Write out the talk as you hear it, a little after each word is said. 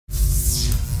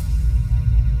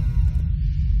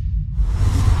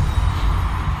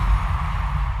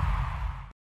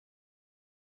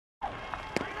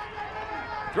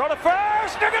Throw to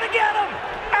first. They're going to get him.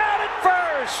 Out at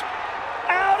first.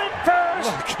 Out at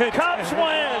first. Cubs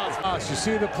win. You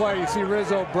see the play. You see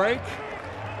Rizzo break.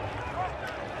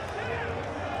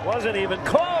 Wasn't even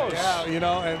close. Yeah, you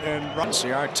know, and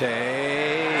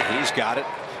Inciarte, he's got it.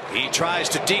 He tries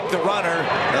to deke the runner.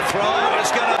 The throw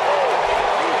is going to...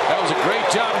 That was a great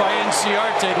job by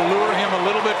Inciarte to lure him a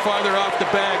little bit farther off the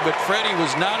bag, but Freddie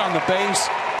was not on the base.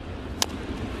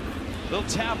 Little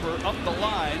tapper up the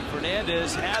line.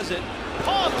 Fernandez has it.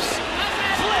 Pumps.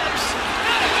 Flips.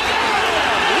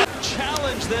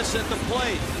 Challenge this at the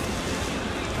plate.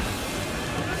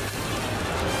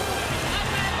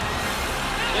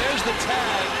 There's the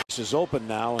tag. This is open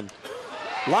now, and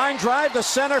line drive to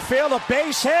center field, a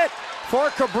base hit for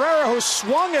Cabrera, who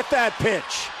swung at that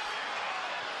pitch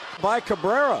by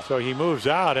Cabrera. So he moves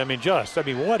out. I mean,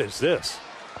 what is this?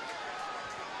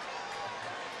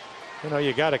 You know,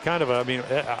 you got to kind of, Grounded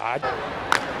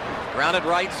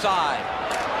right side.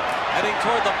 Heading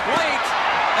toward the plate.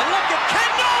 And look at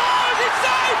Kendall! He's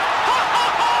safe! Ha ha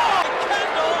ha!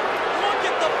 Kendall, look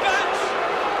at the bench.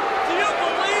 Do you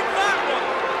believe that one?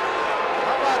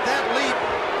 How about that leap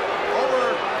over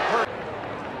her?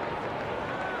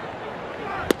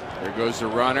 There goes the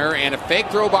runner, and a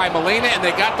fake throw by Molina, and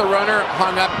they got the runner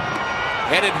hung up,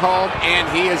 headed home, and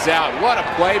he is out. What a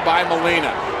play by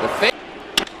Molina. The fake.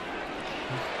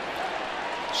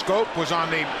 Scope was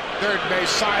on the third base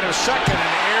side of second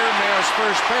and airmails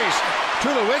first base.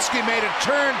 Tulowitzki made a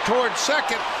turn toward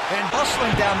second and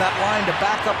hustling down that line to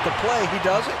back up the play. He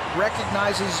does it,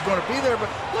 recognizes he's going to be there, but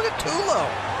look at Tulo.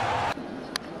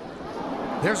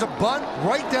 There's a bunt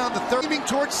right down the third, leaving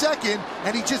towards second,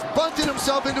 and he just bunted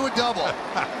himself into a double.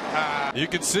 You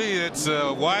can see it's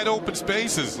wide open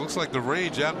spaces. Looks like the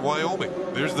Rage out in Wyoming.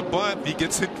 There's the bunt. He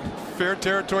gets it fair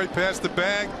territory past the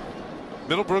bag.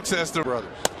 Middlebrooks has the brothers.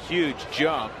 Huge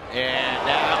jump, and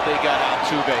now they got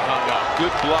Altuve hung up.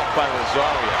 Good bluff by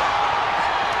Rosario.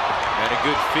 And a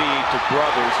good feed to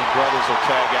Brothers, and Brothers will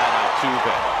tag out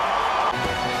Altuve.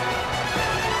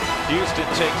 Houston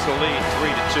takes the lead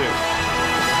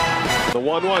 3-2. The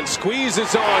 1-1 squeeze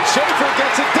is on. Schaefer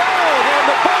gets it down, and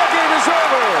the ball game is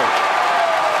over.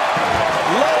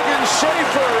 Logan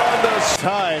Schaefer on the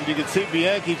time. You can see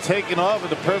Bianchi taking off at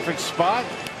the perfect spot.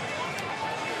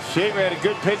 Schaefer had a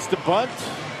good pitch to bunt,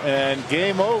 and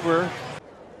game over.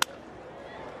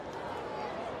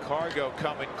 Cargo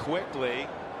coming quickly,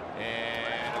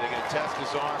 and they're going to test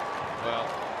his arm. Well,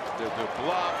 they're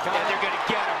bluffed, and they're going to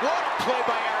get him. What a play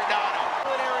by Arenado.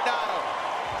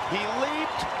 He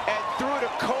leaped and threw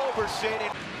to Culberson.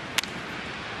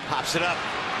 Pops it up.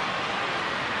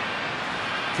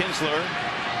 Kinsler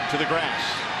to the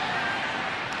grass.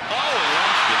 Oh, he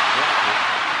lost it. Dropped it.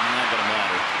 Not going to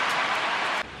matter.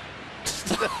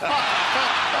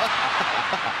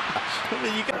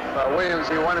 Williams,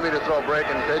 he wanted me to throw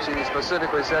breaking pitch, and he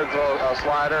specifically said throw a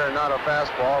slider and not a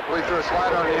fastball. We threw a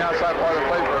slider on the outside part of the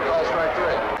plate for a call strike 3.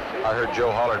 I heard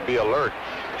Joe holler, "Be alert."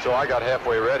 So I got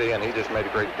halfway ready, and he just made a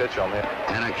great pitch on me.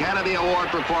 An Academy Award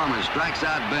performance strikes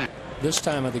out Ben. This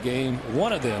time of the game,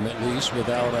 one of them at least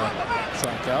without a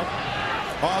strikeout.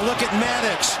 Oh, look at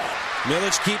Maddox.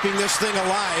 Millage keeping this thing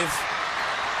alive.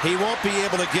 He won't be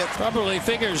able to get. Probably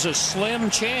figures a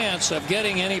slim chance of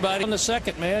getting anybody on the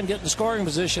second man, getting scoring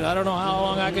position. I don't know how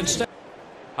long I can stay.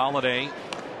 Holiday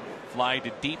fly to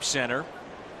deep center,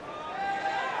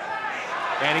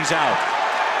 and he's out.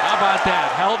 How about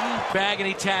that? Helton bag, and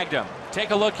he tagged him.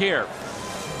 Take a look here.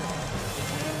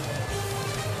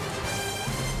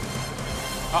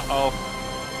 Uh-oh.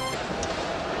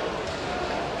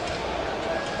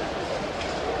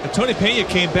 And Tony Pena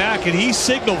came back, and he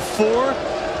signaled 4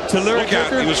 to Larry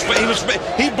Kirker.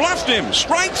 He bluffed him.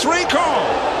 Strike 3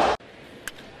 call.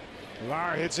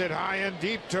 Lar hits it high and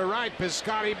deep to right.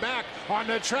 Piscotty back on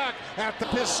the track at the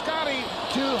Piscotty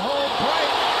to home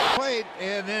plate,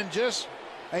 and then just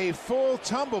a full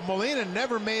tumble. Molina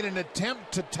never made an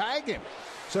attempt to tag him,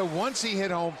 so once he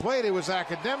hit home plate, it was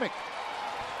academic.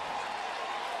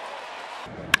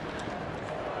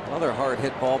 Another hard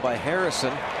hit ball by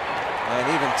Harrison, and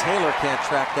even Taylor can't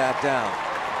track that down.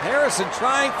 Harrison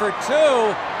trying for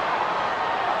 2,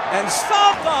 and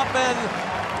stopped up, and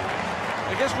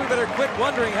I guess we better quit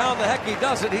wondering how the heck he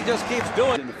does it. He just keeps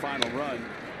doing it. In the final run,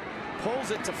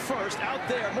 pulls it to first, out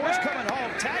there. Moore's coming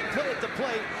home. Tag put at the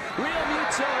plate. Real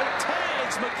Muto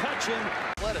tags McCutchen.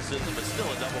 Athleticism, but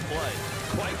still a double play.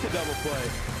 Quite the double play.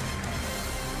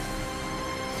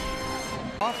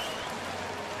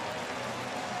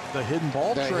 The hidden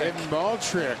ball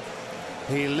trick.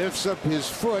 He lifts up his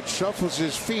foot, shuffles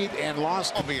his feet, and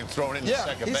lost. Being thrown into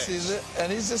second base. He sees it,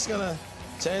 and he's just gonna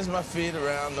change my feet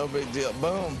around. No big deal.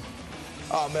 Boom.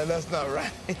 Oh, man, that's not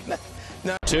right.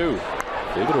 No. 2.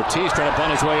 David Ortiz trying to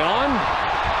bunt his way on.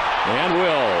 And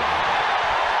will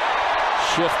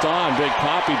shift on. Big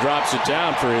Poppy drops it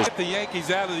down for his. Get the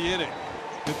Yankees out of the inning.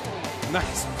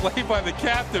 Nice play by the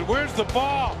captain. Where's the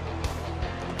ball?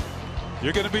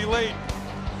 You're going to be late.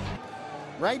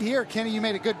 Right here, Kenny, you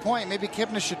made a good point. Maybe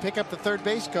Kipnis should pick up the third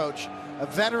base coach. A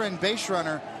veteran base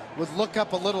runner would look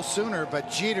up a little sooner,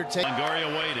 but Jeter takes.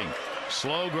 Longoria waiting.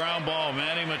 Slow ground ball.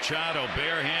 Manny Machado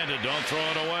barehanded. Don't throw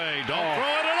it away. Don't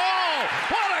throw it at all.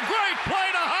 What a great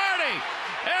play to Hardy.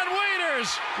 And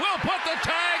Wieters will put the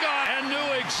tag on and knew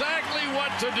exactly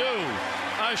what to do.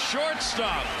 A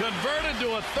shortstop converted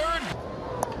to a third.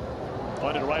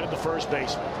 Punted right at the first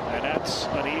baseman, and that's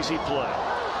an easy play.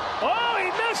 Oh, he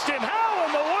missed him. How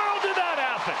in the world did that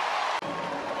happen?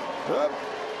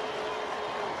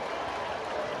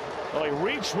 Well, he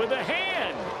reached with a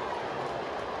hand,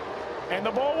 and the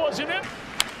ball wasn't in.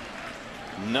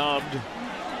 Nubbed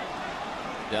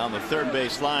down the third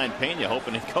base line. Pena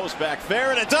hoping it goes back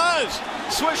fair, and it does.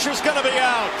 Swisher's going to be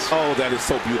out. Oh, that is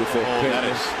so beautiful. Oh, that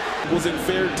is. Was in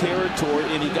fair territory,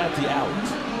 and he got the out.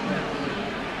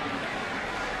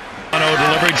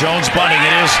 Delivery, Jones bunting.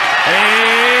 It is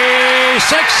a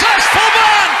successful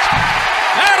bunt.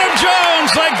 Adam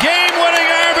Jones, the game-winning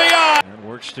RBI. And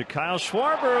works to Kyle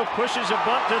Schwarber, who pushes a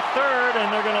bunt to third,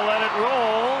 and they're going to let it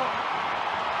roll.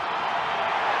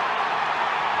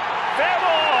 Fair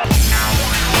ball.